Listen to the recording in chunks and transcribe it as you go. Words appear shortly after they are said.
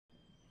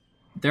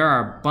there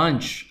are a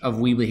bunch of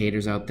Weebly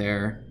haters out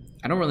there.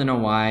 I don't really know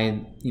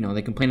why.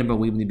 They complain about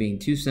Weebly being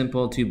too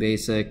simple, too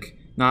basic,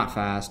 not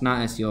fast, not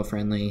SEO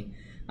friendly.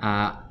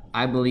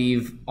 I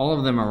believe all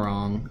of them are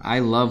wrong. I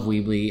love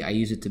Weebly. I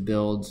use it to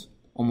build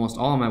almost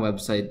all of my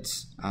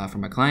websites for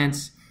my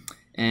clients.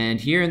 And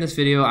here in this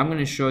video, I'm going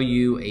to show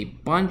you a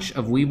bunch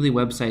of Weebly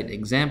website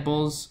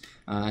examples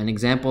and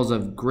examples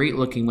of great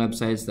looking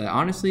websites that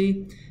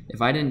honestly,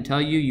 if I didn't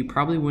tell you, you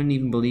probably wouldn't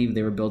even believe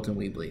they were built in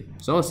Weebly.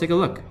 So let's take a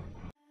look.